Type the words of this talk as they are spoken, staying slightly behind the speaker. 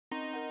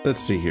Let's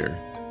see here.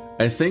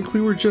 I think we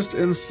were just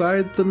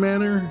inside the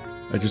manor.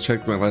 I just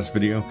checked my last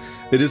video.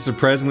 It is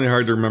surprisingly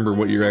hard to remember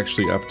what you're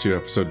actually up to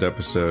episode to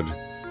episode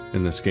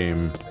in this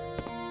game.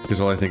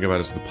 Because all I think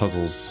about is the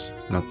puzzles,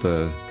 not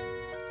the...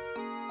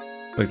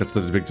 Like, that's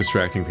the big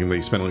distracting thing that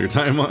you spend all your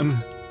time on.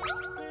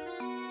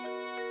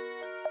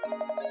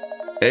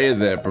 Hey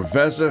there,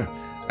 Professor.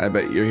 I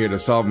bet you're here to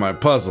solve my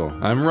puzzle.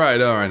 I'm right,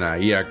 aren't I?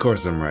 Yeah, of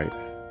course I'm right.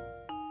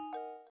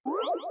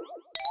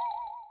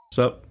 What's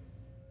up?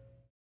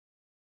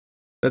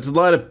 That's a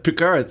lot of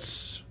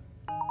picarets.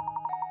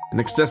 An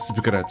excessive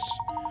picarets.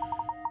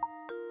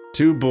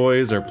 Two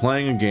boys are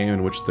playing a game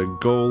in which the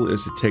goal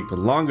is to take the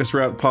longest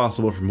route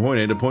possible from point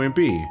A to point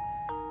B.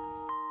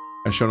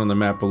 As shown on the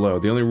map below.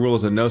 The only rule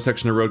is that no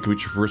section of road can be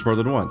traversed more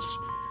than once.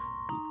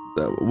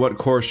 What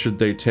course should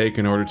they take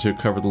in order to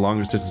cover the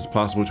longest distance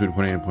possible between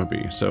point A and point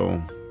B?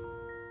 So...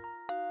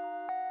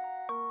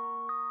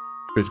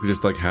 basically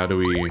just like, how do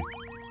we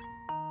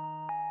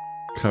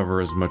cover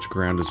as much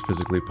ground as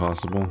physically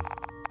possible?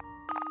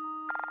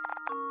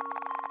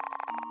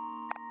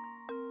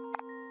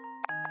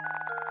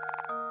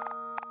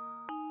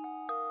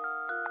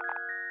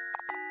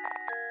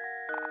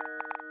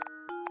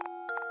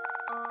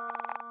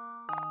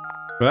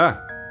 Ah!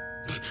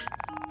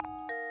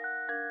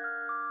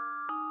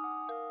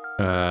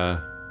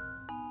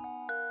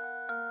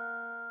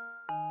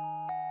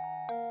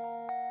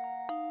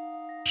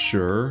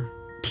 Sure.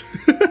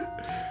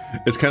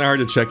 It's kind of hard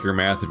to check your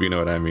math if you know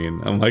what I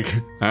mean. I'm like, I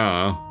don't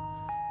know.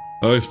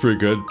 Oh, it's pretty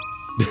good.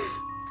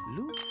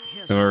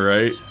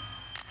 Alright.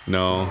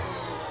 No.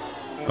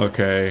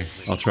 Okay,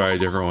 I'll try a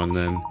different one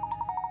then.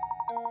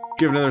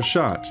 Give it another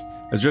shot.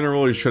 As general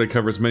rule, you try to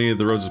cover as many of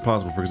the roads as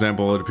possible. For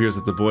example, it appears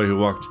that the boy who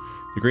walked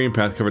the green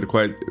path covered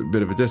quite a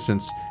bit of a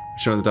distance.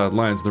 Shown on the dotted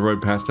lines, the road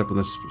passed up on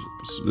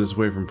this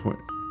way from point.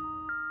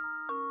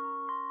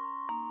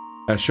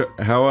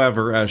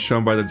 However, as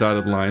shown by the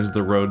dotted lines,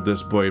 the road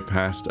this boy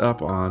passed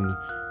up on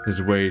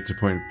his way to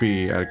point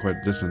B at quite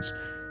a distance.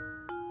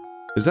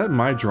 Is that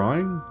my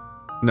drawing?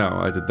 No,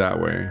 I did that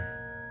way.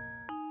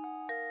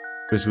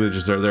 Basically,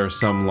 just there are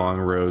some long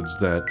roads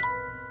that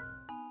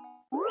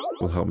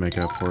will help make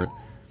up for it.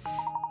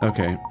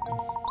 Okay.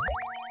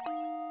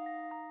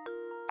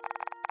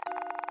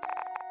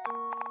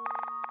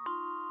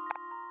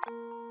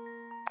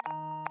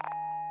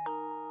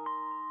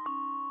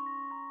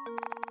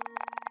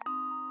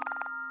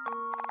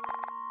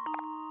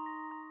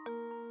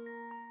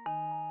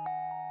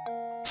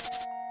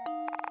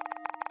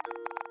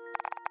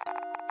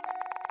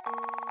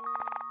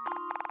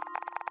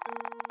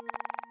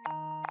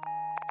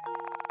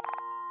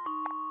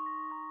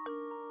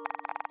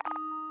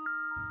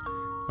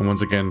 And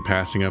once again,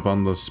 passing up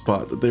on the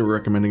spot that they were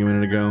recommending a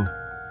minute ago.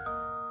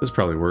 This is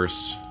probably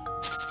worse.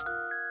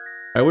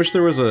 I wish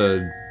there was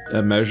a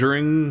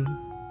measuring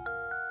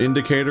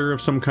indicator of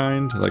some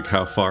kind, like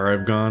how far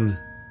I've gone.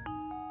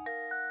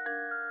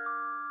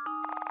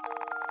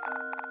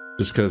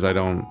 Just because I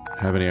don't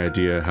have any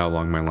idea how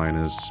long my line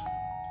is.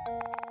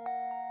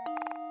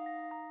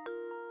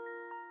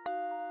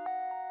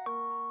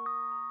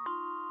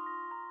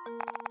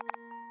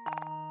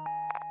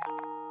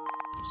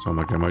 So I'm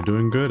like, am I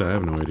doing good? I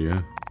have no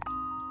idea.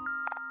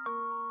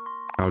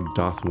 How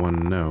doth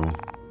one know?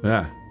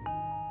 Ah.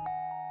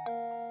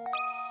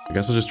 I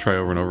guess I'll just try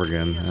over and over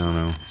again. I don't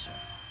know.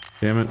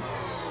 Damn it.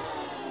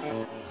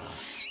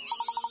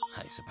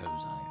 I suppose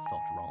I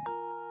thought wrong.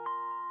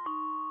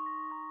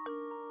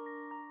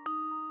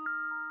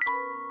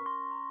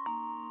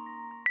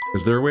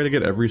 Is there a way to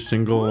get every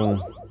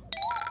single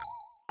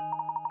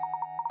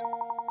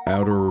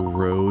outer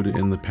road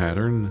in the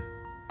pattern?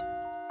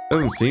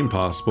 Doesn't seem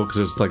possible because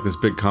there's like this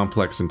big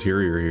complex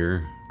interior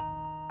here.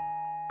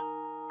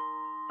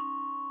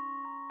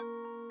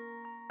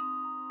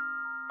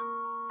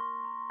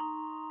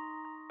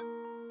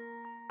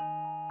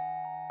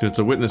 It's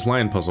a witness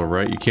line puzzle,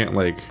 right? You can't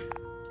like...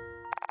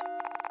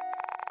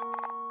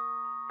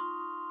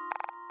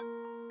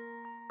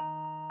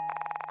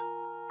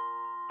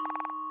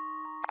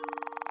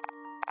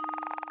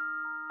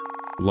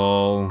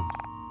 Lol.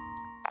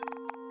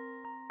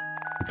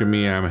 Look at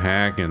me, I'm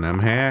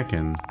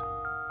hacking.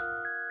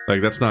 Like,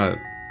 that's not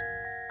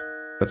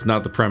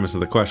the premise of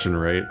the question,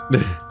 right?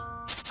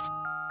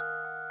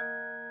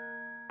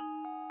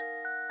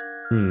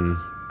 Hmm.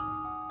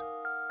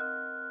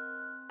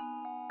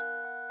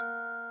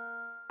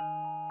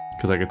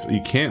 Because, like,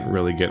 you can't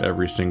really get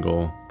every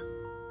single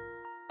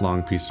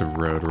long piece of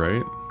road,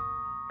 right?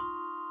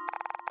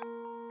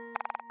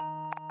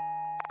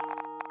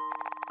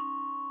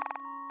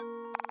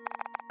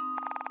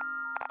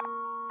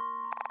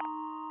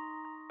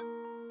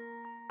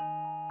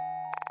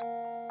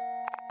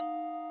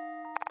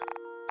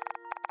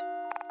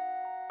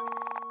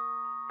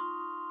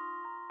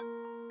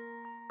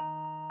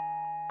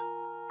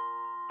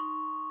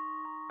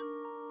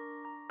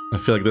 I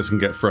feel like this can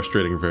get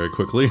frustrating very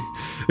quickly.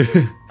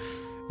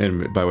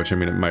 And by which I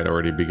mean it might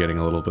already be getting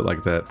a little bit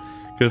like that.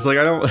 Because it's like,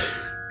 I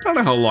don't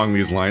know how long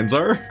these lines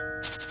are.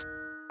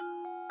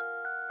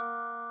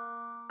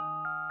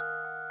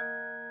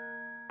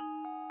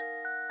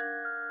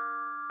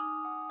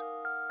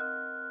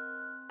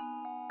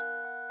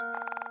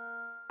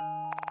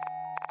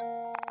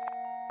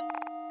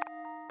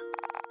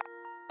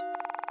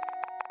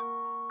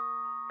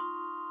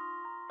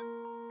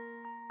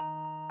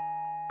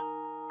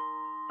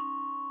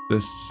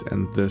 This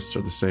and this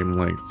are the same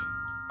length.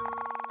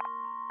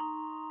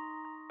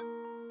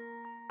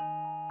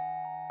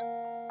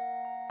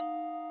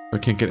 I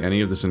can't get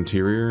any of this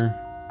interior.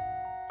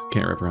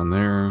 Can't wrap around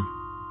there.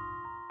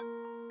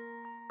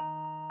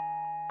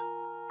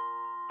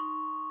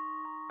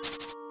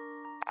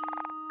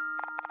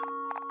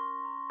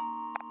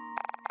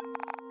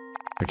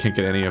 I can't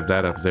get any of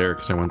that up there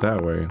because I went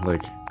that way.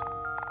 Like,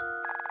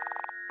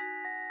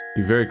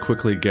 you very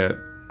quickly get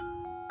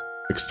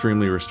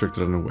extremely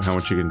restricted on how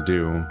much you can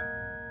do.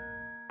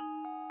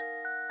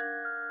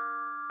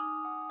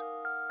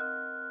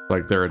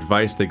 Like, their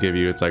advice they give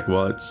you, it's like,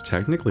 well, it's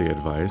technically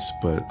advice,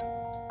 but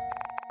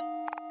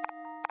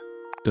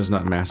does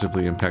not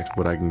massively impact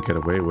what I can get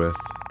away with.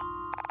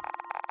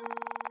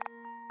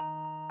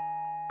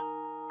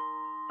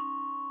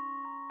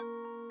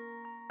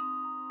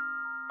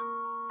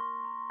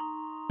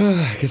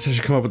 I guess I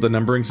should come up with a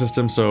numbering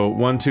system. So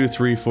 1, 2,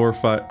 3, 4,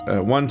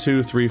 5, 1,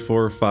 2, 3,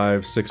 4,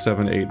 5, 6,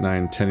 7, 8,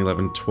 9, 10,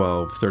 11,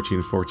 12,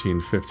 13,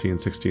 14, 15,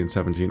 16,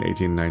 17,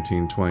 18,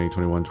 19, 20,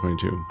 21,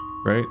 22,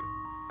 right?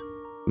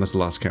 Unless the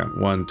lost count.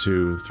 1,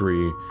 2,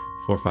 3,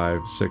 4,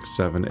 5, 6,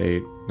 7,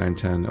 8, 9,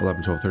 10,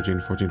 11, 12, 13,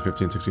 14,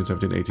 15, 16,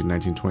 17, 18,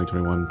 19, 20,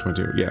 21,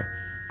 22. Yeah.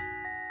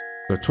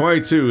 So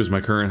 22 is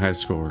my current high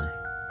score.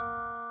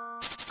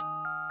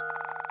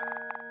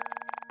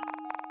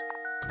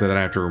 Then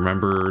I have to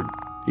remember,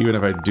 even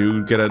if I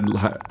do get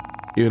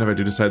even if I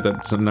do decide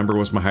that some number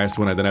was my highest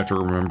one, I then have to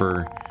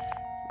remember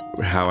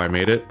how I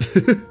made it.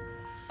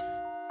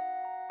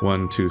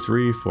 1, 2,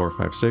 3, 4,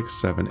 5,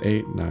 6, 7,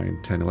 8, 9,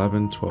 10,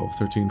 11, 12,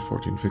 13,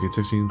 14, 15,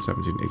 16,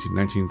 17, 18,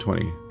 19,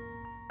 20. So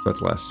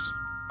that's less.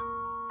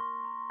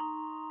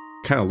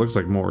 Kind of looks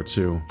like more,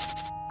 too.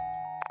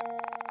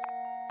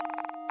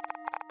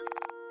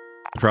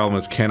 The problem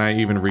is, can I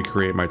even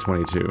recreate my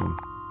 22?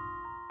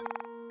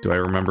 Do I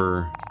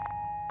remember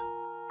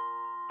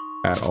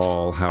at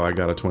all how I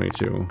got a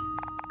 22?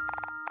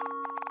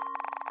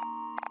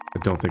 I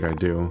don't think I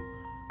do.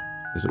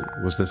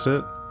 Was this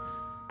it?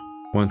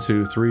 1,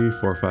 2, 3,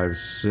 4, 5,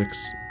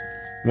 6.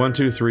 1,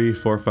 2, 3,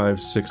 4, 5,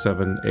 6,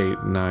 7,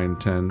 8, 9,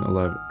 10,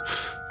 11.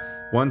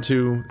 1,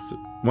 2,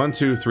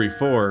 3,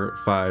 4,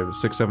 5,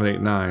 6, 7,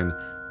 8, 9,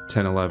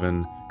 10,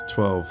 11,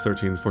 12,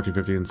 13, 14,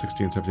 15,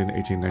 16, 17,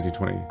 18, 19,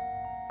 20. I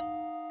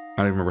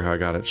don't even remember how I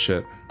got it.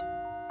 Shit.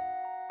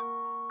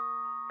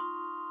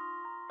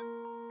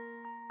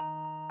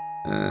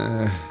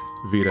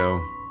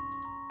 Veto.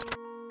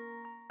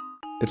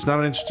 It's not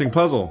an interesting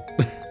puzzle.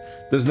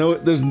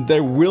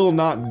 There will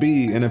not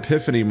be an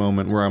epiphany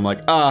moment where I'm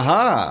like,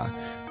 aha!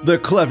 The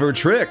clever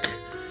trick!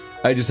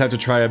 I just have to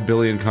try a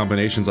billion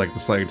combinations like the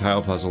sliding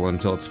tile puzzle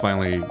until it's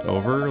finally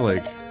over,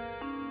 like...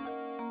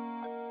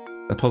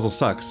 That puzzle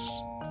sucks.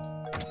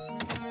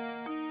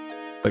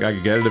 Like, I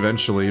could get it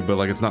eventually, but,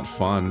 like, it's not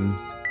fun.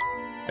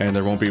 And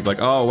there won't be, like,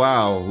 oh,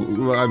 wow,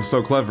 I'm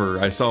so clever.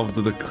 I solved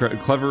the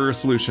clever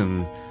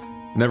solution.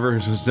 Never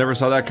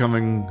saw that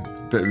coming.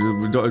 Bet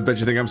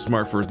you think I'm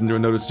smart for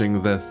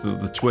noticing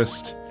the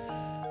twist.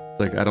 It's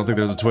like, I don't think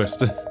there's a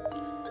twist.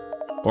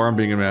 Or I'm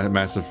being a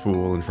massive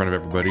fool in front of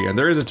everybody. And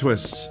there is a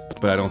twist,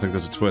 but I don't think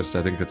there's a twist.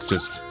 I think it's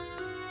just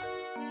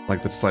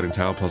like the sliding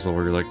tile puzzle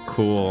where you're like,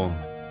 cool,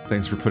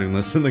 thanks for putting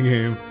this in the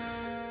game.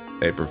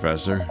 Hey,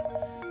 Professor.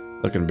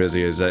 Looking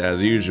busy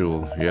as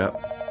usual,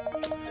 yep.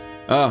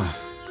 Oh,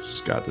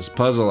 just got this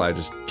puzzle I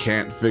just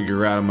can't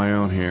figure out on my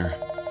own here.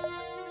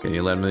 Can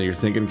you lend me your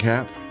thinking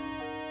cap?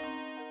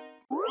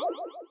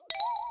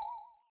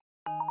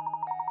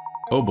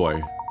 Oh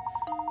boy.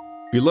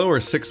 Below are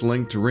 6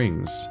 linked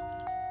rings.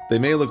 They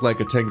may look like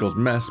a tangled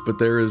mess, but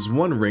there is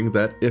one ring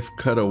that, if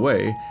cut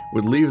away,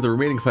 would leave the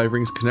remaining 5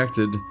 rings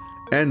connected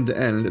end to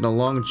end in a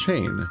long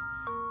chain.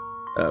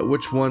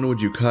 Which one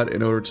would you cut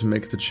in order to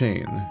make the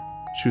chain?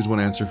 Choose one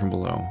answer from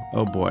below.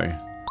 Oh boy.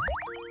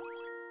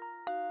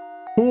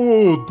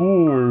 Oh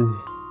boy.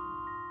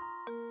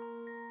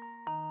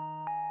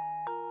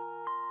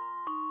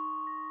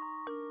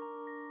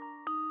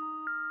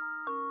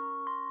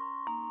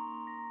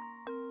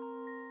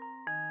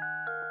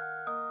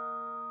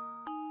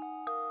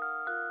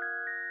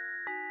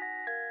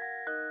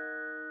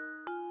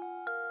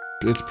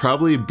 It's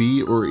probably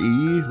B or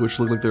E, which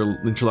look like they're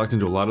interlocked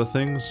into a lot of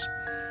things.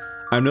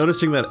 I'm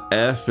noticing that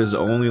F is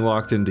only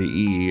locked into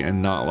E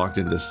and not locked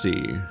into C.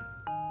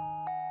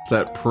 So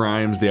that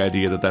primes the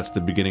idea that that's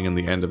the beginning and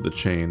the end of the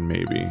chain,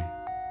 maybe.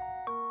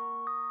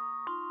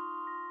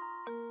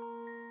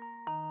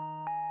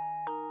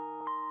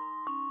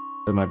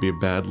 That might be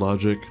bad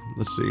logic.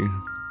 Let's see.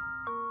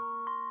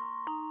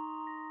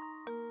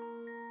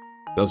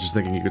 I was just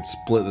thinking you could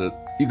split it.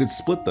 You could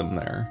split them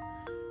there.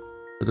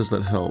 But does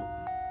that help?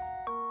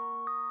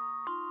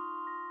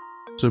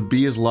 So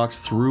B is locked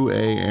through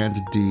A and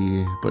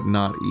D, but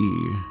not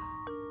E.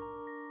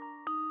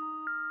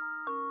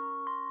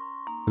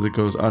 Because it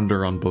goes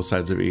under on both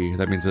sides of E.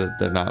 That means that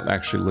they're not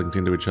actually linked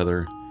into each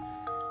other.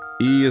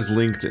 E is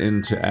linked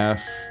into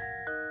F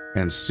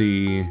and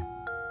C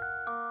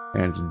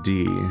and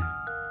D.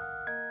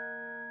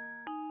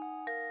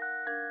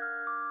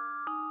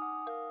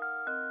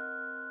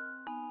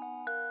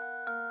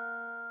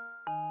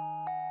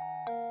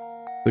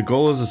 The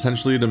goal is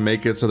essentially to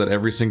make it so that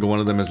every single one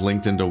of them is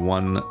linked into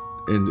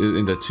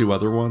into two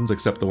other ones,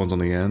 except the ones on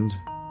the end.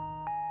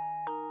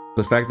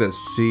 The fact that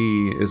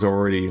C is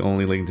already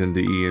only linked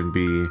into E and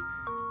B,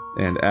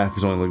 and F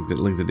is only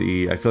linked into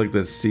E, I feel like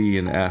the C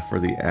and F are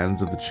the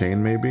ends of the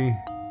chain, maybe?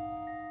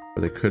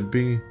 Or they could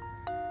be?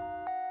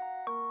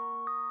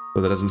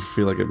 But that doesn't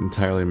feel like it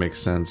entirely makes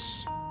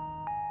sense.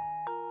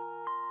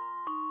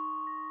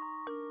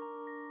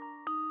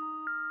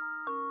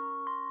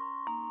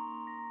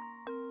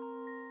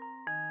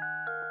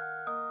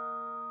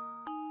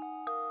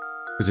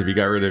 Because if you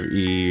got rid of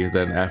E,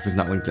 then F is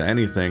not linked to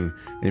anything.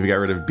 And if you got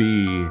rid of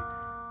B,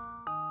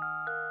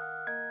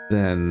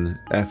 then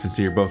F and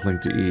C are both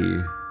linked to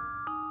E.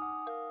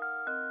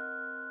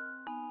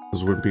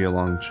 This wouldn't be a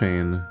long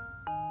chain.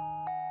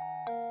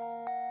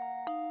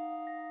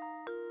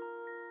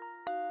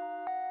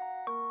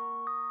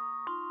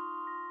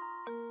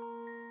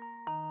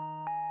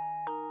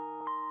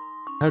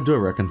 How do I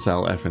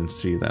reconcile F and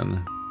C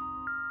then?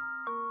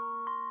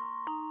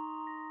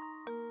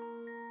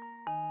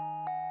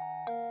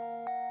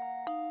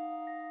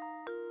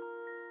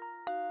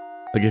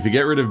 Like if you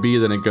get rid of B,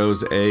 then it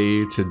goes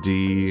A to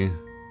D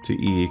to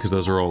E, because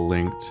those are all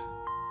linked.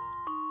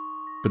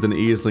 But then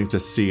E is linked to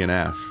C and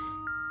F.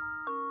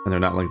 And they're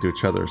not linked to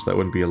each other, so that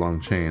wouldn't be a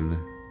long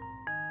chain.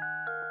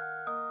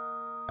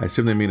 I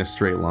assume they mean a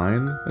straight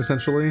line,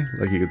 essentially?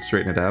 Like you could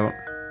straighten it out?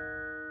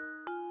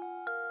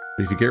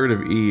 But if you get rid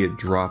of E, it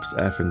drops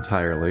F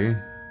entirely.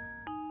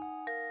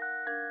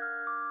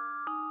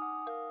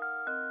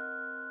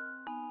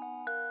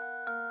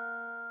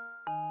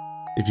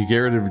 If you get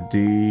rid of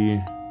D,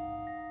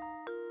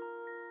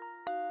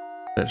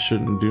 that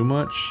shouldn't do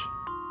much.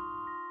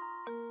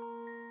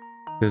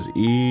 Because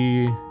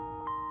E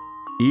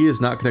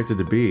is not connected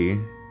to B.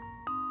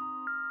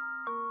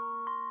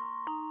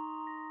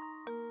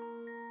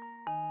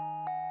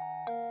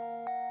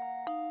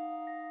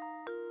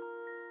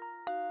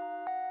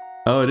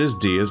 Oh, it is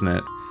D, isn't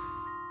it?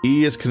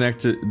 E is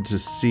connected to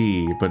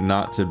C, but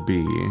not to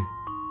B.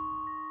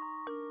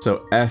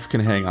 So F can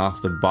hang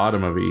off the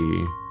bottom of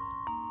E.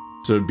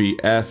 So it'd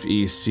be F,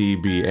 E, C,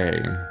 B,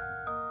 A.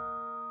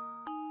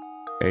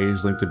 A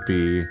is linked to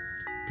B.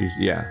 B,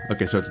 yeah,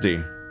 okay, so it's D.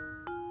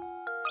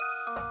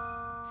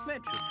 That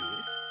should do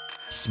it.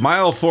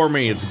 Smile for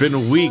me, it's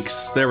been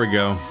weeks. There we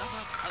go.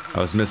 I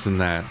was missing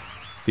that.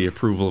 The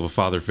approval of a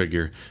father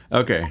figure.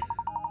 Okay.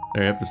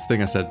 There, yep, this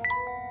thing I said.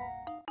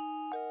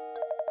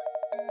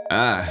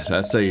 Ah, so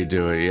that's how you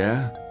do it,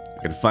 yeah?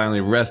 I can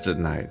finally rest at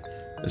night.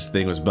 This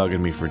thing was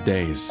bugging me for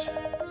days.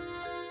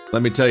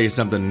 Let me tell you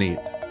something neat.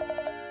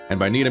 And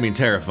by neat, I mean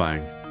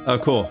terrifying. Oh,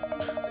 cool.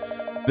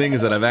 Thing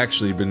is that I've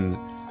actually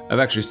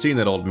seen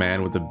that old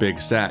man with the big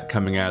sack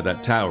coming out of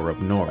that tower up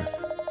north.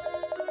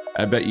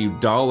 I bet you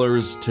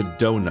dollars to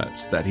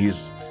donuts that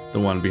he's the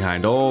one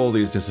behind all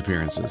these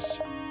disappearances.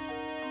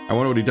 I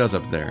wonder what he does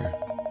up there.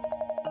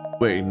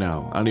 Wait,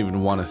 no, I don't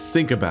even want to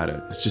think about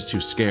it. It's just too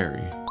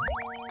scary.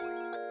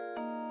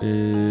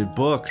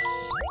 Books.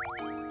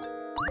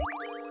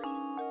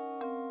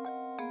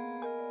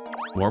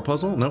 More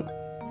puzzle? Nope.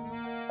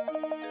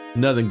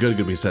 Nothing good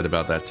could be said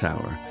about that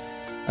tower.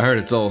 I heard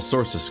it's all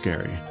sorts of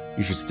scary.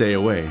 You should stay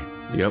away.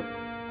 Yep.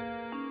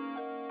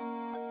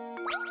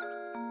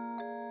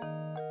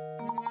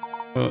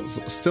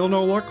 Still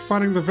no luck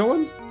finding the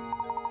villain?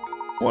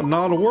 What an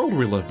odd world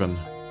we live in.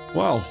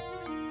 Well,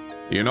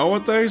 you know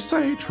what they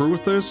say,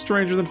 truth is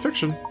stranger than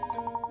fiction.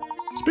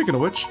 Speaking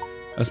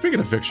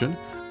of fiction,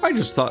 I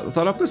just thought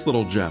up this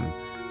little gem.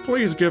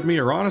 Please give me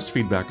your honest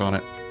feedback on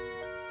it.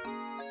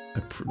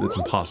 It's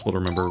impossible to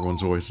remember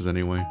everyone's voices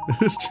anyway.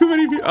 There's too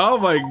many people. Oh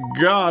my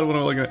god, what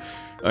am I looking at?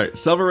 Alright,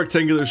 several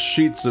rectangular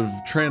sheets of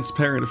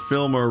transparent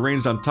film are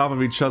arranged on top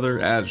of each other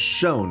as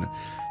shown.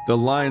 The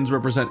lines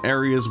represent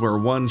areas where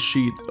one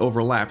sheet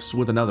overlaps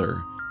with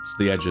another. It's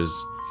the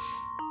edges.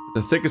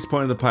 The thickest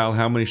point of the pile,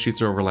 how many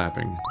sheets are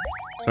overlapping?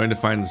 So I need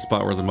to find the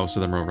spot where the most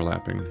of them are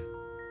overlapping.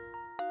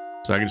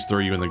 So I can just throw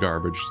you in the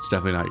garbage. It's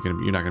definitely not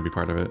you're not gonna be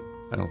part of it,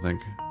 I don't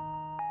think.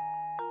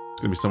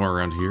 It's gonna be somewhere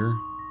around here.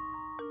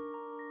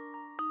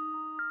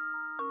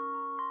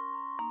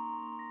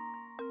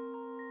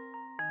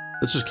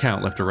 Let's just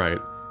count left to right.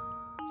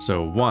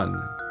 So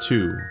 1,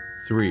 2,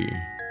 3,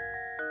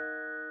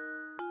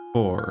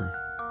 4,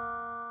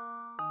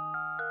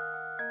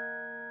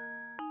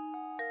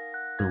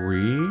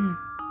 3.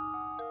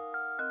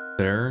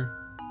 There.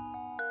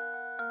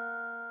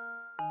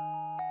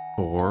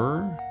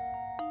 4,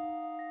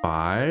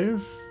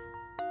 5,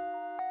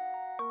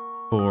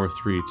 4,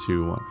 3,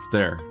 2, 1.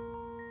 There.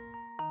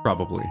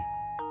 Probably.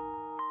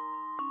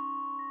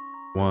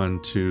 1,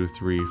 2,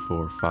 3,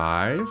 4,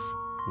 5.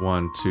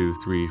 1, 2,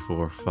 3,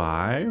 4,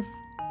 5.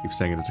 Keep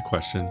saying it as a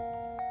question.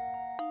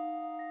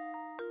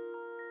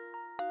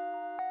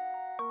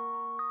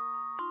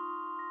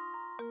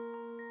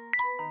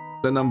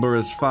 The number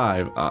is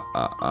 5.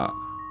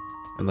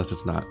 Unless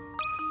it's not.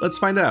 Let's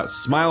find out.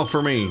 Smile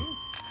for me.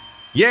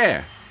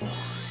 Yeah! Another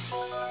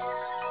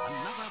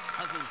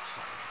puzzle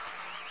solved.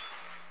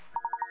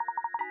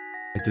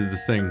 I did the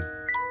thing.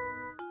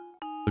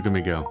 Look at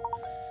me go.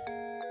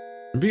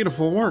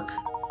 Beautiful work.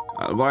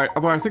 But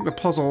I think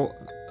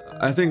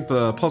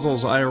the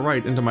puzzles I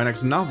write into my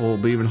next novel will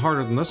be even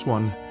harder than this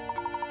one.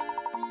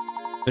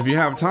 If you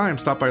have time,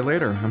 stop by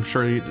later. I'm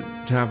sure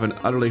to have an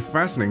utterly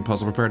fascinating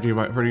puzzle prepared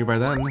for you by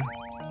then.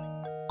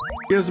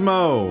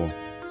 Gizmo!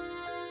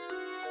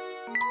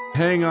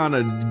 Hang on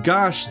a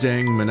gosh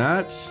dang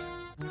minute.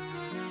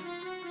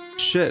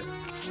 Shit.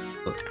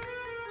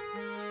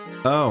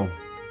 Oh.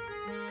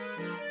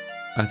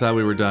 I thought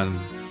we were done.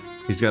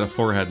 He's got a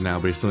forehead now,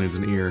 but he still needs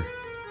an ear.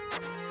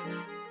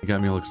 He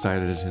got me all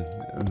excited,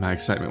 and my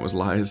excitement was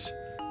lies.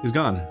 He's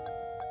gone.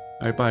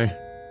 Alright, bye.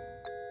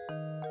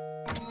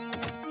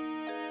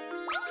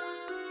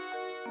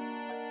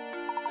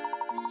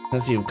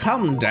 Since you've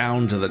come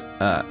to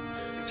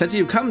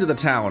the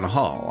town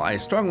hall, I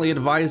strongly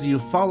advise you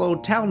follow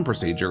town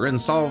procedure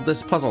and solve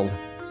this puzzle.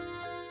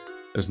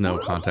 There's no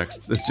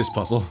context. It's just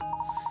puzzle.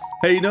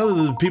 Hey, you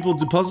know the people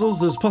do puzzles?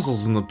 There's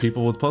puzzles in the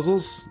people with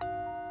puzzles.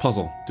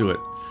 Puzzle. Do it.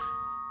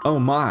 Oh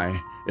my.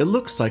 It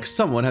looks like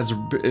someone has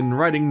been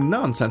writing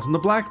nonsense on the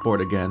blackboard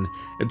again.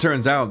 It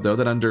turns out, though,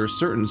 that under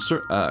certain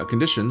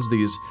conditions,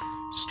 these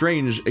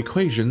strange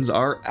equations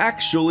are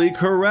actually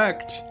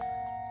correct.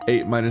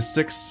 8 minus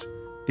 6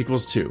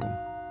 equals 2.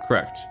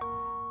 Correct.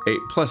 8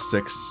 plus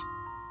 6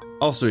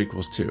 also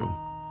equals 2.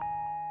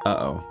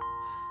 Uh-oh.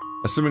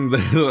 Assuming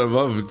the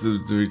above to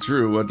be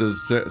true, what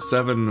does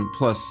 7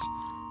 plus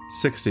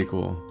 6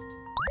 equal?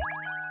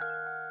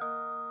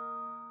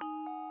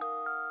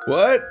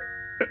 What?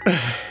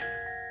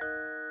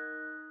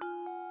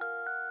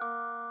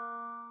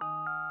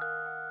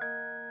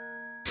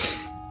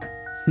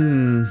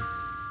 Hmm.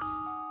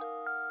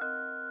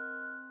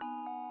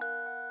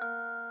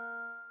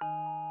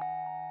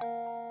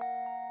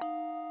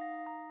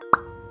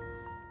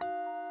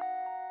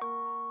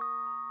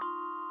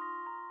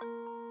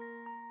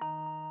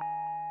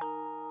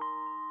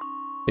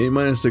 Eight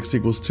minus 6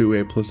 equals 2,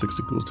 8 plus 6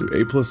 equals 2.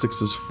 8 plus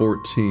 6 is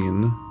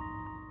 14.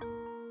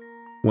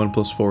 1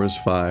 plus 4 is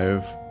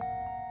 5.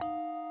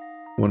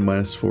 1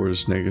 minus 4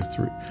 is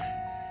 -3.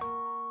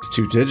 It's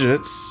 2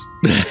 digits.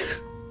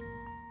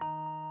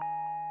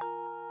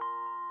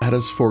 How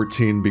does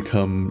 14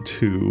 become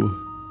 2?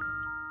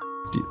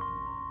 Do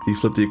you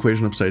flip the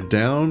equation upside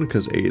down?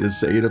 Because 8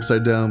 is 8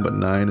 upside down, but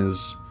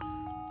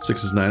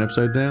 6 is 9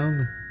 upside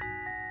down?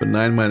 But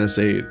 9 minus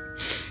 8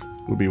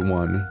 would be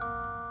 1.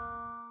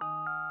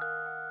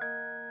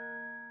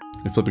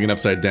 And flipping it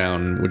upside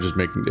down would just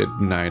make it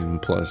 9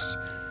 plus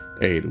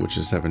 8, which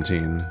is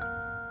 17.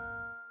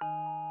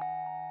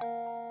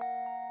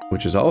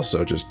 Which is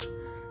also just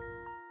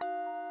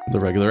the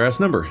regular ass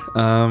number.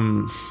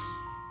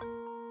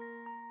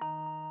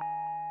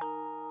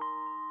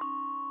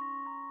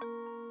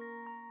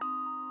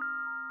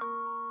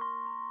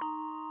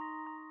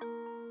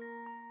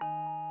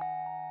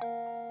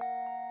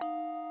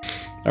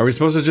 Are we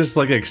supposed to just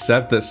like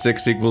accept that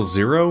 6 equals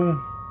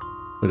 0?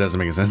 It doesn't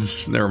make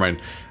sense. Never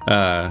mind.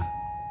 Are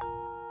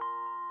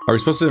we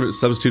supposed to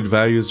substitute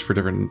values for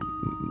different,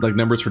 like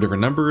numbers for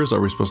different numbers? Are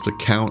we supposed to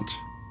count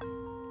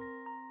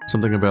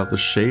something about the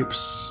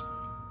shapes?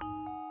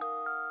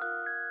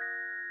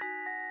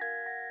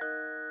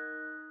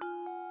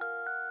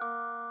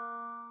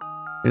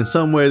 In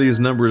some way, these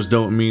numbers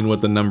don't mean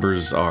what the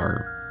numbers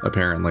are,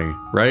 apparently,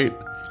 right?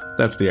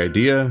 That's the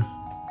idea.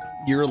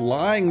 You're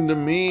lying to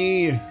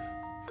me.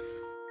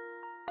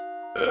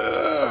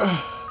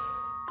 Ugh.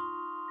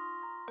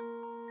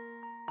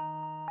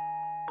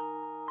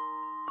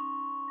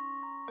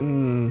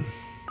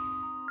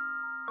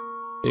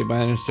 8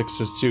 minus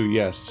 6 is 2,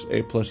 yes.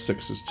 8 plus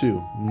 6 is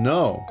 2.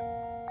 No.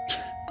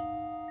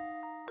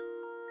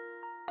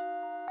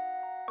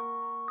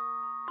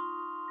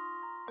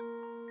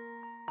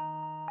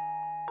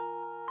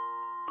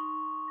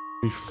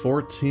 Be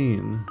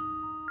 14.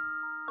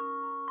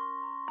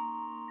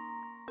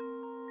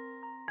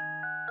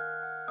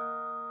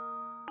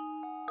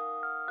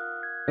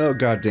 Oh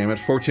god damn it,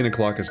 14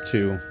 o'clock is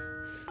 2.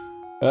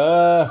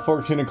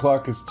 14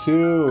 o'clock is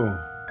 2.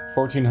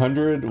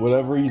 1400,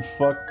 whatever you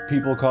fuck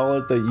people call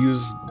it that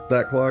use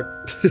that clock.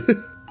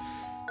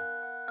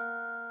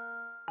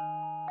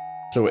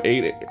 So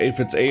if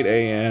it's 8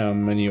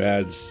 a.m. and you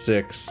add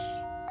 6,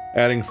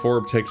 adding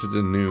 4 takes it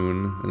to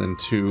noon, and then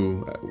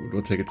 2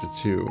 will take it to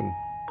 2.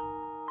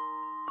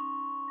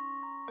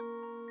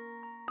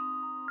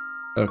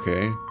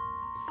 Okay.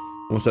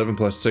 Well, 7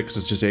 plus 6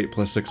 is just 8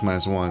 plus 6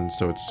 minus 1,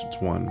 so it's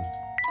 1.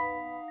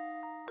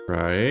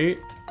 Right?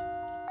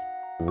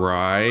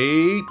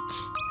 Right?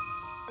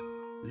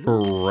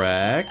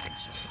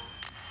 Correct.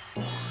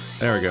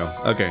 There we go.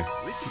 Okay.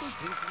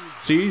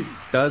 See?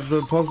 That's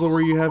a puzzle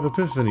where you have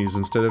epiphanies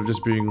instead of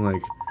just being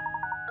like,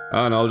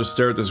 oh, and I'll just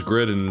stare at this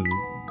grid and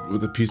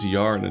with a piece of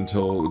yarn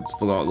until it's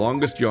the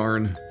longest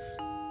yarn.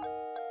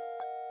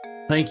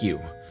 Thank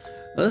you.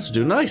 This will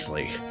do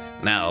nicely.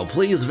 Now,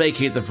 please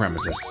vacate the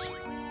premises.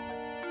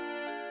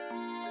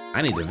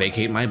 I need to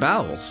vacate my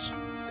bowels.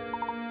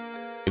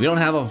 If you don't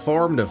have a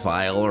form to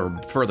file or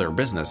further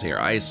business here,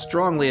 I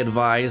strongly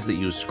advise that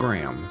you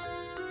scram.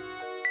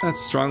 That's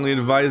strongly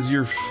advised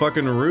you're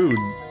fucking rude.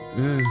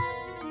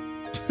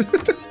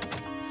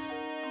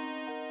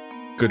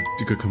 Good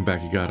come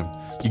back, you got him.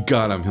 You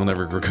got him, he'll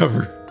never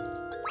recover.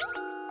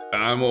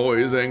 I'm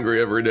always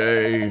angry every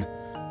day.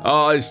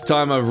 Oh, this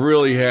time I've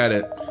really had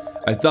it.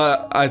 I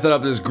thought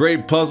up this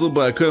great puzzle,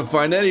 but I couldn't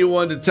find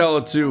anyone to tell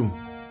it to.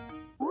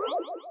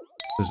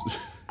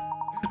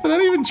 They're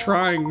not even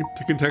trying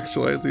to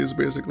contextualize these,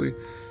 basically.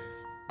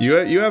 You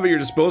have at your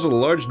disposal a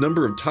large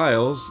number of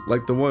tiles,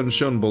 like the one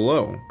shown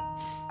below.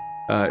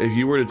 If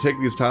you were to take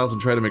these tiles and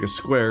try to make a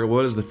square,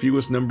 what is the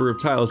fewest number of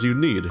tiles you'd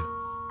need?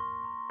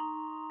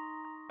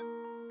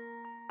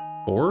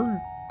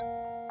 4?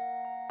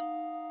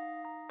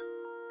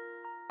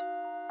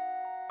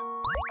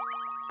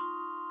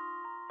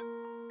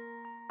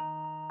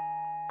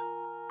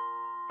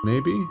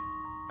 Maybe?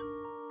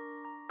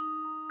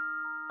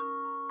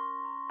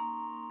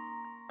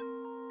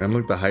 I don't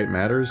think the height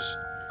matters.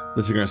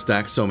 Unless you're gonna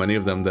stack so many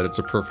of them that it's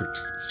a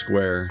perfect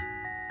square.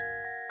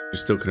 You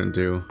still couldn't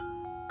do.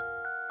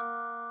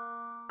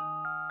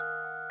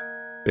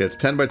 Yeah, it's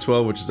 10 by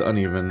 12, which is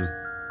uneven.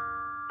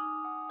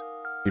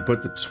 You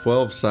put the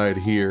 12 side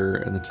here,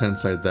 and the 10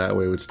 side that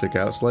way would stick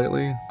out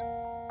slightly.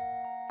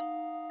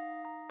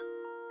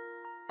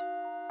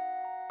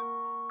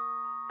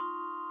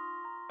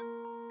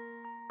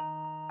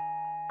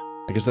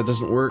 I guess that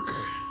doesn't work.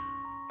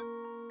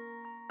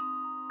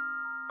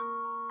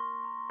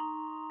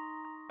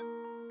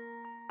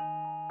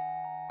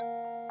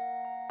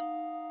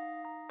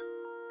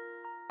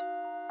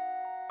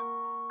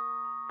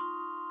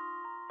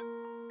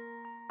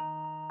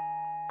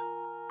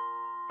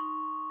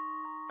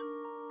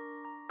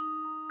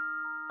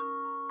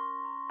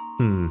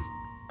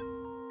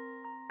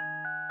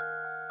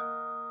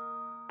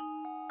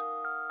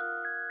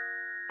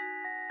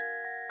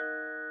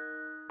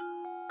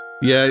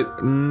 Yeah,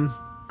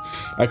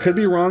 I could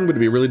be wrong, but it'd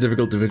be really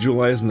difficult to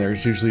visualize, and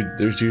there's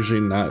usually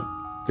not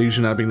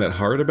being that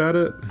hard about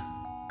it.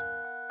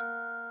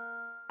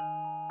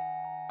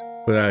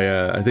 But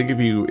I think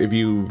if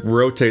you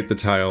rotate the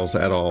tiles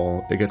at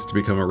all, it gets to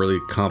become a really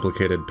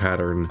complicated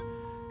pattern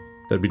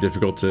that'd be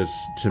difficult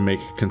to make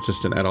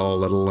consistent at all,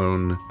 let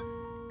alone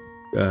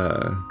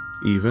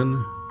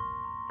even.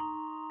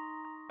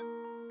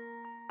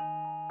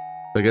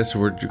 I guess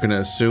we're gonna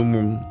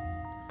assume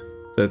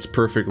that it's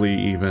perfectly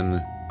even,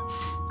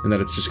 and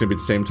that it's just gonna be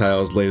the same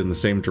tiles laid in the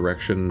same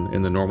direction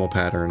in the normal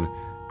pattern,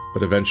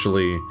 but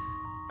eventually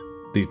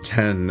the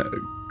 10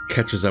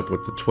 catches up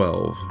with the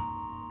 12.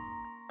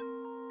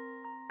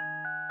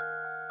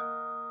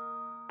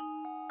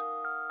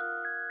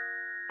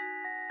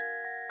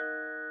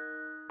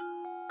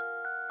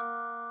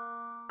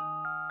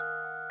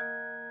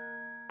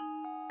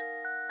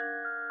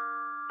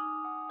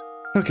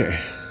 Okay,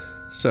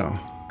 so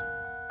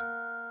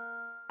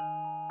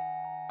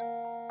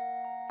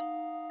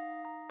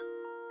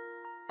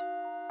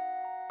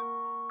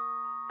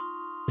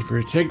if we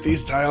were to take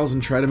these tiles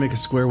and try to make a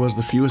square, was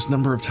the fewest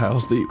number of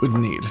tiles that you would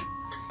need.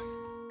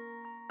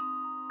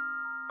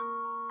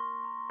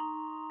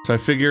 So I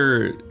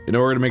figure in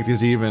order to make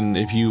these even,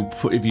 if you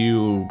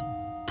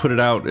put it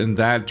out in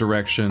that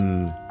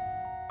direction,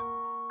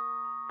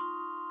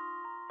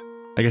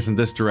 I guess in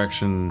this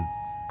direction,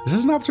 is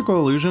this an optical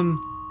illusion?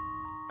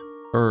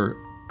 Or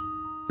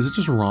is it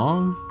just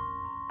wrong?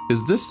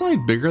 Is this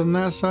side bigger than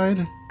that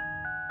side?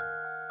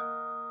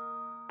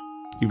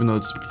 Even though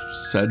it's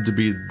said to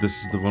be,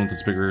 this is the one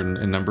that's bigger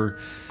in number.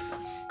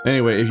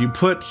 Anyway, if you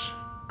put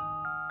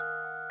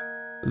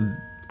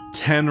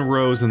 10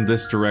 rows in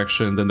this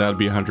direction, then that would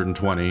be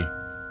 120. And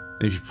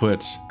if you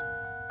put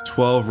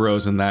 12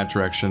 rows in that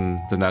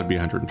direction, then that would be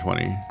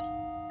 120.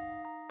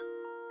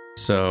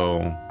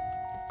 So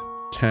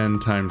 10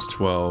 times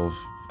 12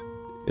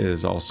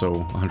 is also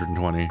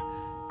 120.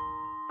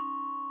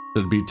 So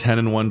it'd be 10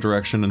 in one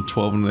direction and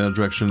 12 in the other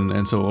direction,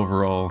 and so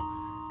overall,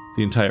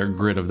 the entire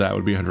grid of that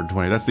would be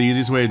 120. That's the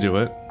easiest way to do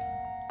it.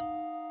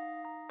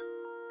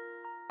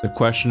 The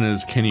question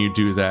is, can you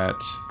do that?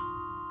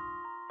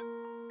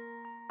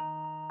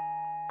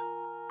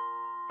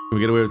 Can we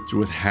get away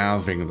with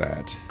halving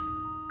that?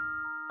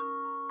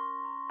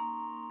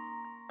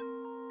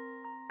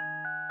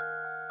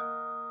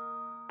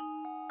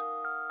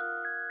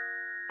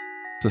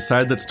 The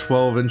side that's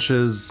 12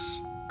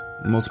 inches,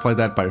 multiply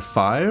that by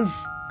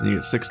 5, and you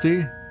get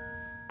 60.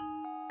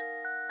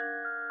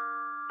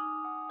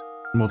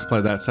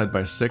 Multiply that side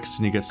by 6,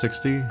 and you get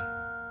 60.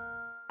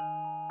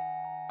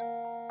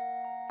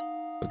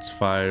 That's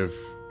 5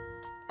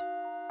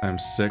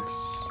 times 6.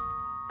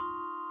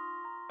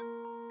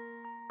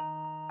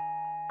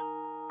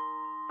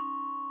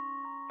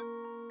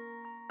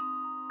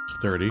 It's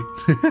 30.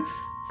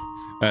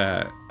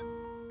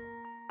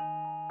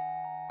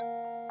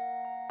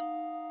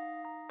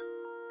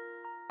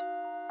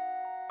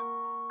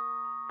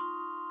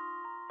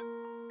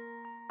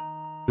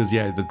 Because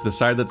yeah, the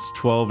side that's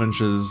 12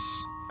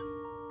 inches,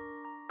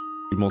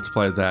 you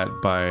multiply that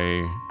by,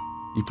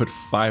 you put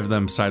 5 of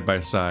them side by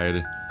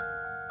side,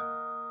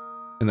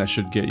 and that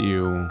should get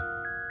you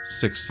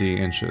 60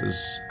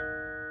 inches.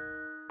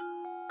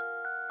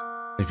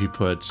 If you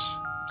put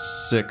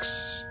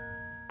 6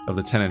 of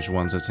the 10-inch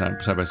ones that's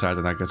side by side,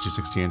 then that gets you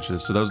 60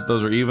 inches. So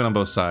those are even on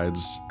both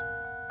sides.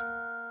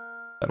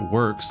 That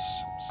works.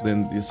 So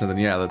then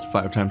yeah, that's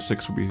 5 times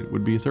 6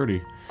 would be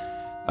 30.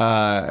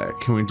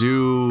 Can we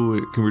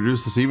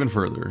reduce this even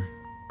further?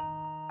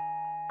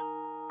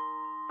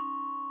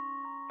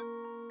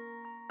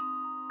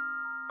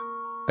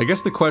 I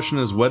guess the question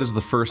is, what is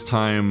the first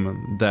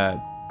time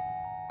that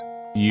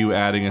you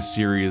adding a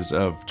series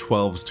of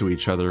 12s to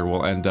each other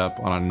will end up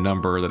on a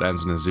number that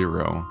ends in a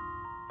 0?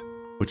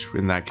 Which,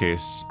 in that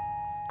case,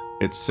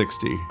 it's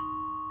 60.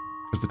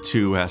 Because the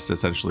 2 has to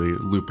essentially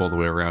loop all the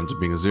way around to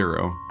being a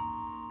 0.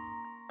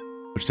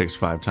 Which takes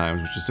 5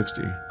 times, which is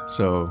 60.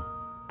 So,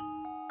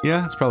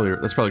 yeah, that's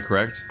probably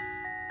correct.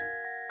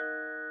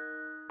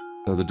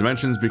 So the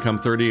dimensions become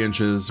 30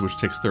 inches, which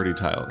takes 30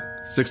 tiles.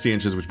 60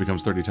 inches, which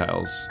becomes 30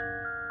 tiles.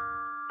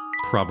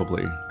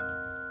 Probably.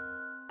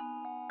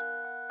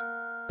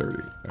 30,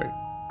 right.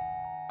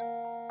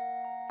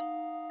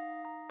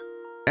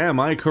 Am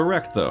I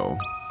correct, though?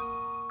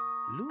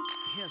 Look,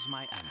 here's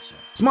my answer.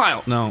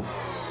 Smile! No.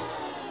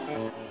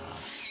 I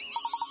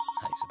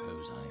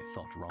suppose I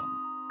thought wrong.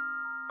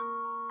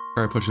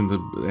 Try pushing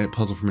the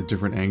puzzle from a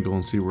different angle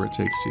and see where it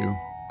takes you.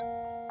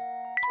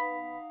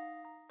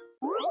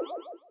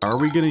 Are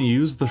we gonna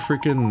use the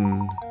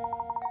frickin'...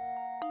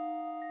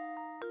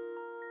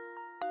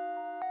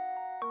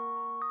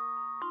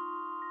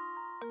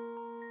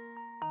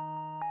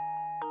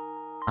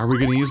 Are we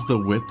gonna use the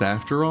width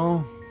after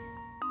all?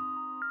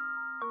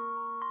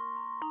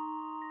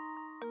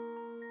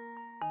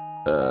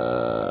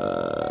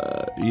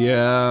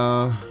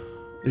 Yeah.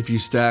 If you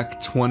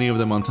stack 20 of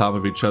them on top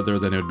of each other,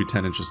 then it would be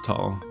 10 inches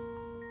tall.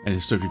 And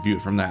so if you view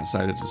it from that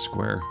side, it's a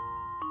square.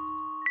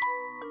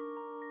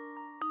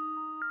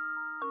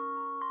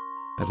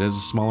 That is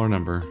a smaller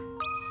number.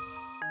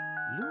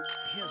 Look,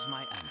 here's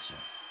my answer.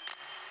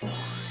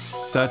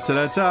 Da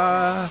da da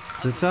da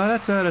da da da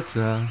da da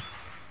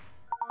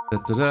da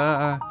da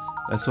da.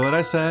 That's what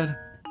I said.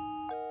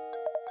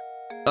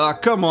 Ah,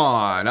 come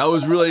on! I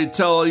was ready to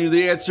tell you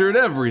the answer to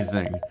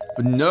everything.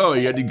 But no,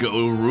 you had to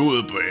go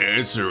ruin it by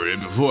answering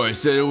it before I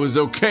said it was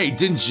okay,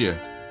 didn't you?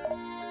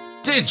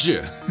 Did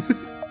you?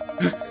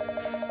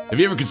 Have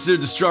you ever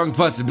considered the strong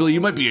possibility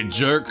you might be a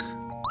jerk?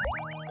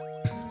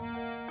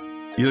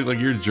 You look like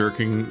you're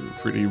jerking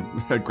pretty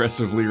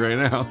aggressively right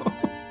now.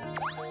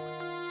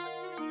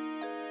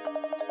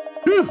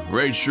 Whew,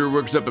 raid sure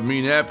works up a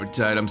mean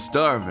appetite. I'm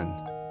starving.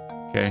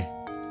 Okay.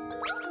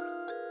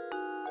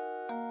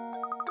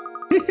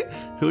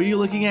 Who are you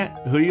looking at?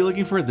 Who are you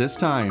looking for this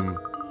time?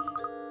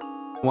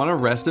 Want to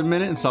rest a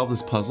minute and solve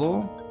this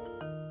puzzle?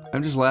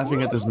 I'm just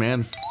laughing at this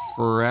man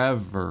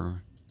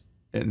forever.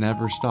 It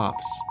never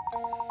stops.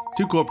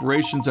 2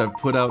 corporations have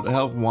put out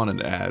help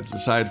wanted ads.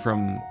 Aside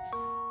from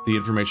the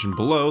information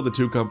below, the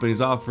 2 companies'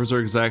 offers are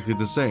exactly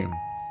the same.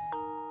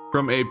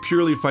 From a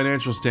purely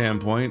financial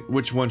standpoint,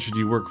 which one should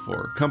you work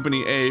for?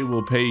 Company A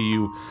will pay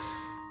you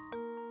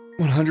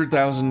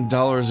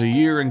 $100,000 a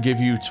year and give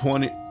you a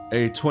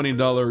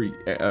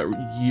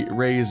 $20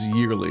 raise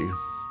yearly.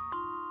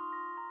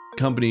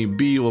 Company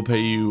B will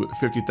pay you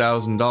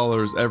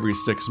 $50,000 every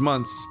 6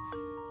 months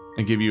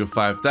and give you a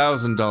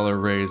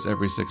 $5,000 raise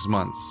every 6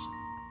 months.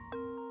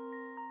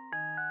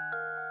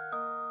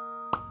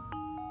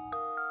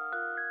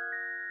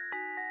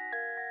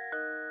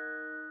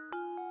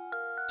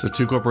 So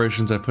 2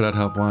 corporations have put out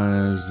help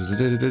wise.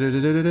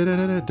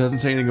 Doesn't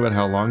say anything about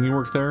how long you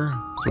work there,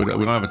 so we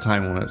don't have a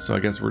time limit. So I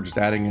guess we're just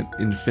adding it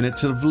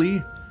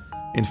infinitively,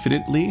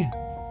 infinitum.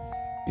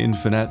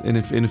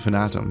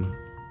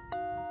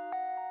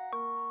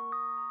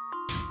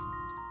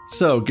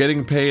 So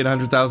getting paid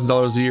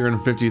 $100,000 a year and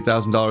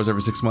 $50,000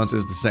 every 6 months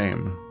is the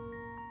same.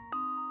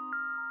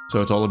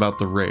 So it's all about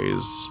the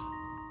raise.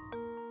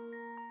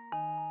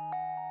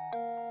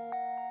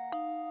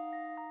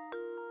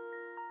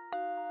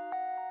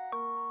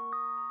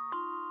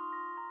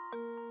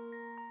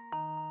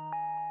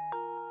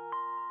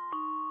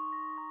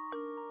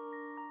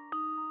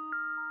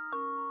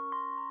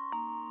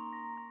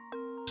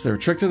 Is there a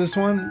trick to this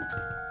one?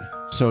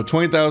 So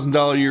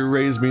 $20,000 a year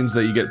raise means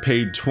that you get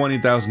paid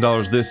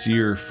 $20,000 this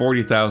year,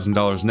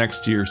 $40,000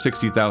 next year,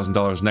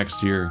 $60,000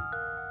 next year.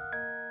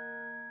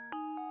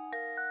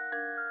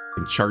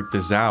 And chart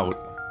this out.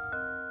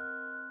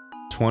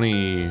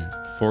 20,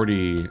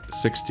 40,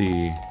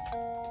 60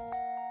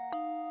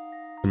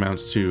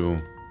 amounts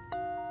to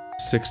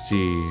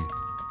 60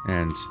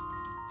 and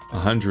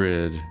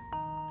 100.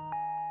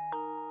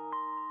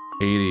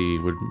 80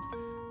 would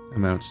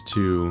amount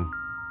to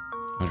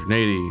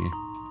 180.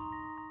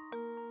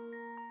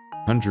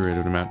 100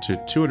 would amount to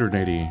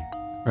 280,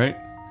 right?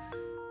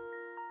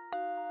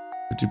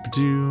 Because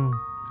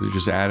you're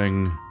just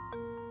adding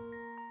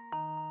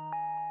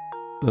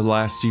the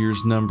last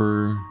year's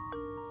number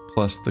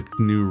plus the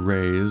new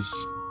raise.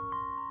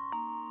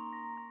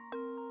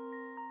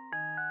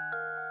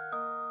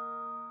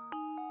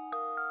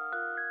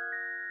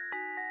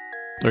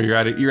 Or you're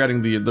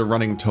adding the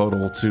running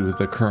total to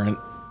the current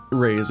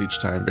raise each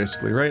time,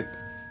 basically, right?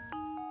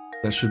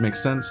 That should make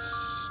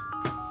sense.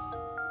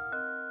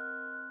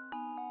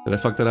 Did I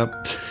fuck that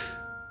up?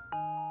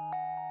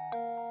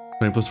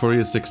 20 plus 40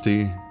 is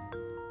 60.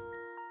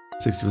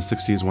 60 plus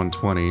 60 is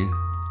 120.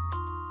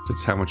 So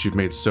it's how much you've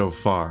made so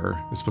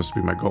far. It's supposed to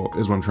be my goal,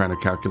 is what I'm trying to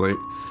calculate.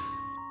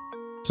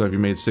 So if you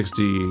made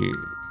 60...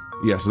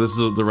 Yeah, so this is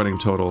the running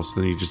total, so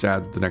then you just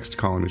add the next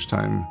column each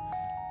time.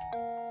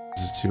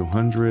 This is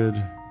 200.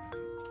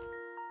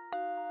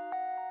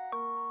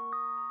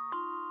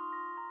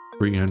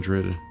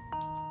 300.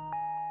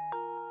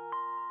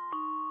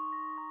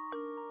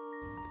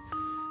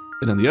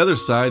 And on the other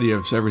side, you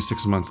have every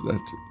 6 months.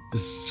 That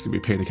this is gonna be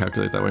a pain to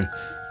calculate that way.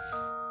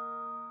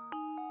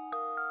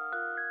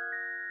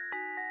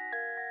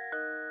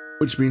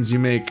 Which means you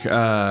make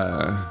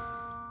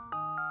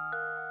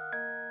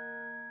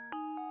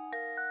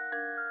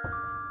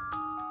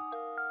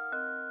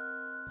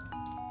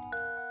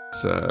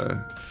it's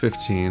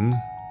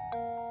 15.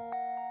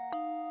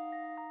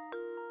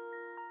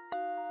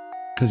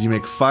 Because you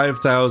make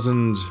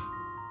 5,000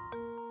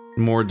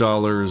 more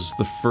dollars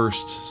the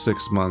first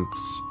 6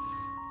 months.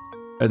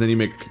 And then you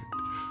make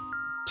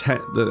 10,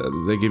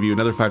 they give you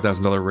another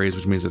 $5,000 raise,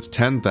 which means it's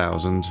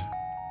 10,000.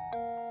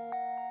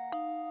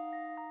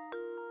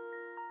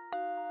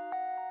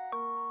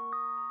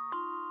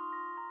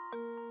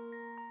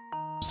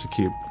 Just to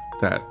keep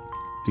that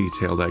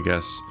detailed, I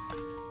guess.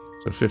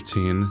 So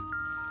 15.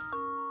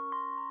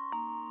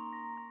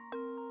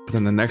 But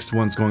then the next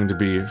one's going to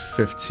be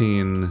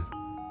 15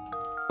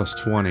 plus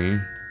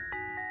 20,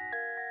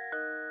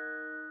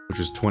 which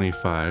is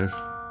 25.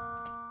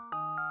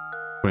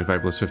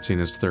 25 plus 15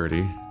 is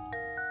 30.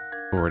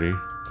 40.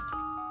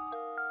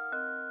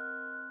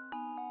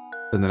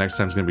 Then the next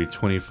time's going to be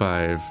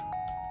 25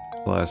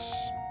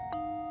 plus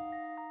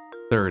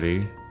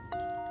 30.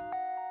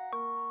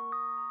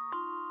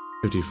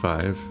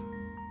 55.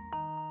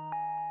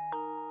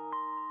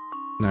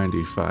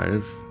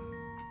 95.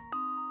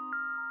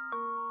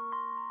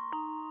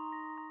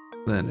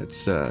 Then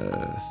it's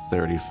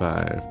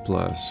 35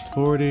 plus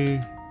 40.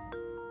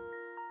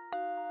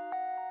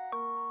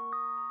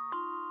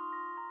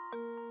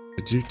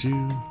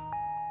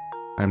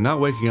 I'm not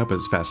waking up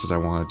as fast as I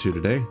wanted to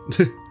today.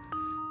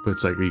 But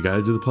it's like, you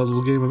gotta do the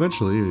puzzle game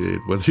eventually,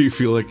 whether you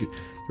feel like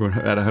you're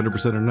at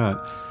 100% or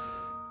not.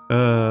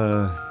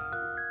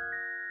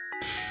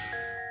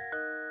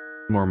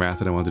 More math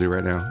than I want to do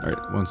right now. Alright,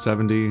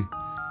 170.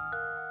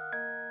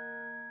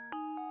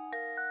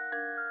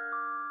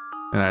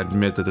 And I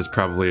admit that there's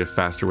probably a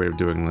faster way of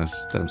doing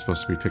this that I'm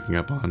supposed to be picking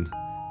up on.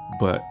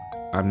 But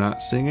I'm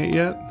not seeing it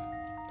yet.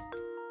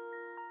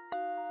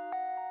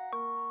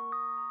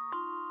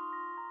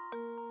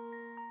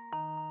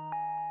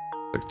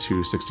 Like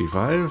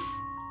 265,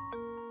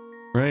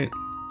 right?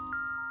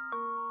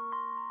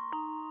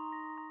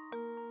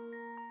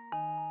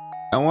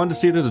 I wanted to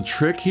see if there's a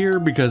trick here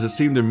because it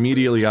seemed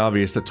immediately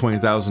obvious that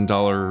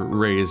 $20,000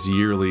 raise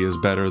yearly is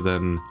better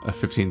than a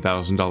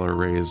 $15,000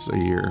 raise a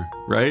year,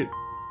 right?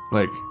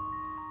 Like,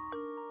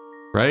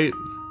 right?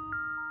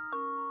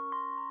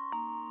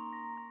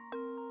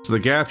 So the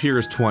gap here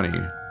is 20.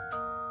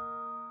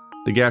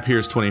 The gap here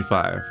is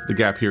 25. The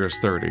gap here is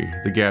 30.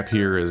 The gap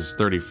here is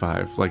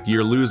 35. Like,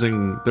 you're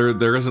losing...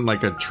 There isn't,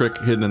 like, a trick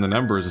hidden in the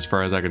numbers as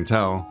far as I can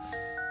tell.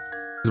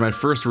 Because my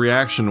first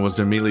reaction was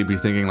to immediately be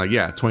thinking, like,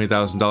 yeah,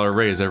 $20,000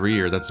 raise every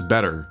year. That's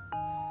better.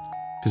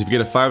 Because if you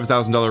get a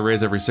 $5,000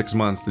 raise every 6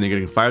 months, then you're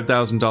getting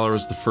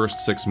 $5,000 the first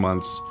 6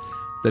 months.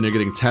 Then you're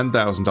getting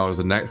 $10,000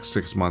 the next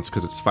 6 months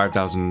because it's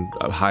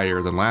 $5,000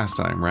 higher than last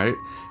time, right?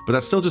 But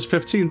that's still just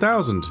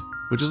 $15,000,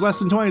 which is less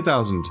than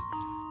 $20,000.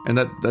 And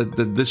that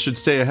this should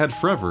stay ahead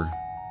forever.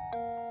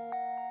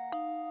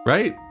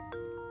 Right?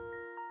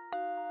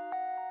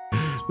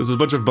 There's a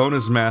bunch of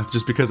bonus math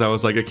just because I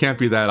was like, it can't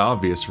be that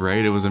obvious,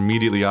 right? It was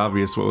immediately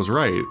obvious what was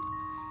right.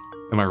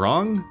 Am I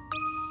wrong?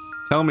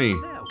 Tell me.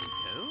 There we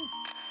go.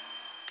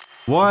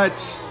 What?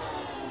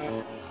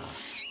 I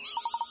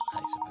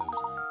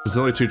suppose There's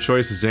only 2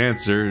 choices to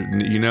answer.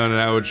 You know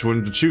now which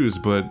one to choose,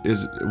 but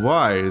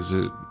why is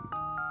it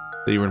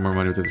that you earn more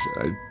money with it?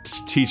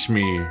 Teach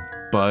me,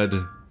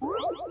 bud.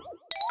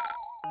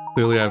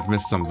 Clearly I've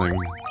missed something,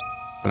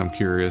 but I'm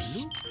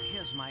curious.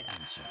 Here's my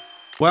answer.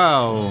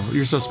 Wow,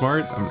 you're so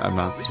smart. I'm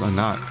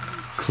not.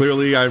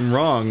 Clearly I'm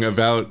wrong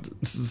about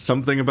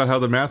something about how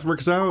the math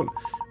works out,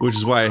 which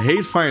is why I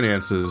hate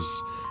finances.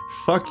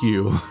 Fuck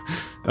you.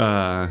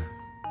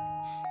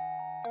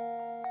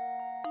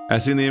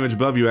 As seen in the image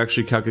above, you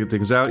actually calculate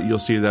things out. You'll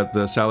see that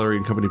the salary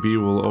in Company B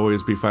will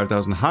always be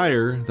 5,000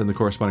 higher than the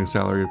corresponding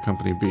salary of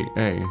Company B.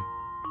 A.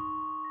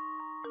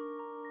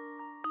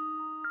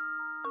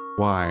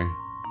 Why?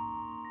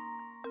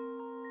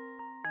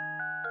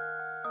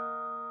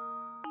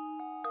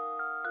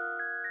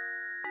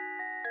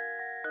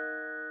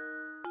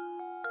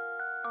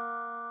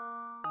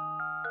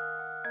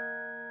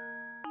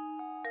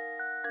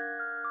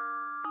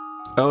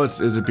 Oh, I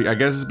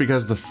guess it's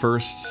because the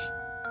first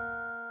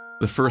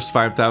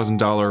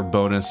 $5,000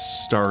 bonus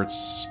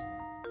starts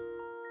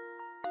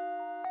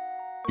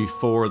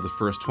before the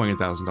first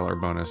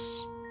 $20,000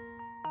 bonus,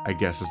 I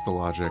guess is the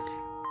logic.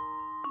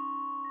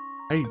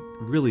 I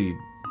really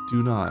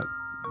do not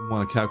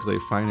want to calculate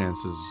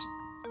finances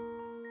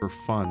for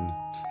fun.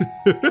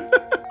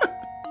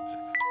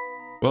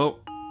 Well.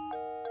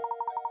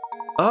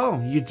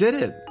 Oh, you did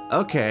it.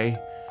 Okay.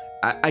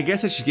 I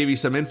guess I should give you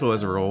some info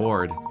as a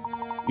reward.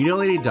 You know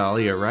Lady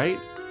Dahlia, right?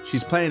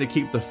 She's planning to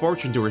keep the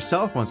fortune to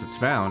herself once it's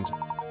found.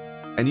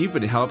 And you've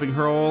been helping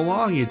her all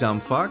along, you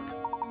dumb fuck.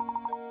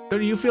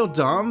 Don't you feel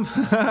dumb?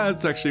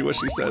 That's actually what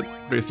she said,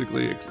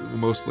 basically,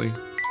 mostly.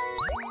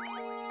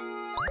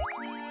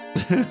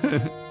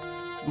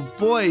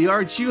 Boy,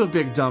 aren't you a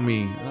big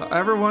dummy?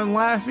 Everyone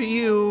laugh at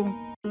you.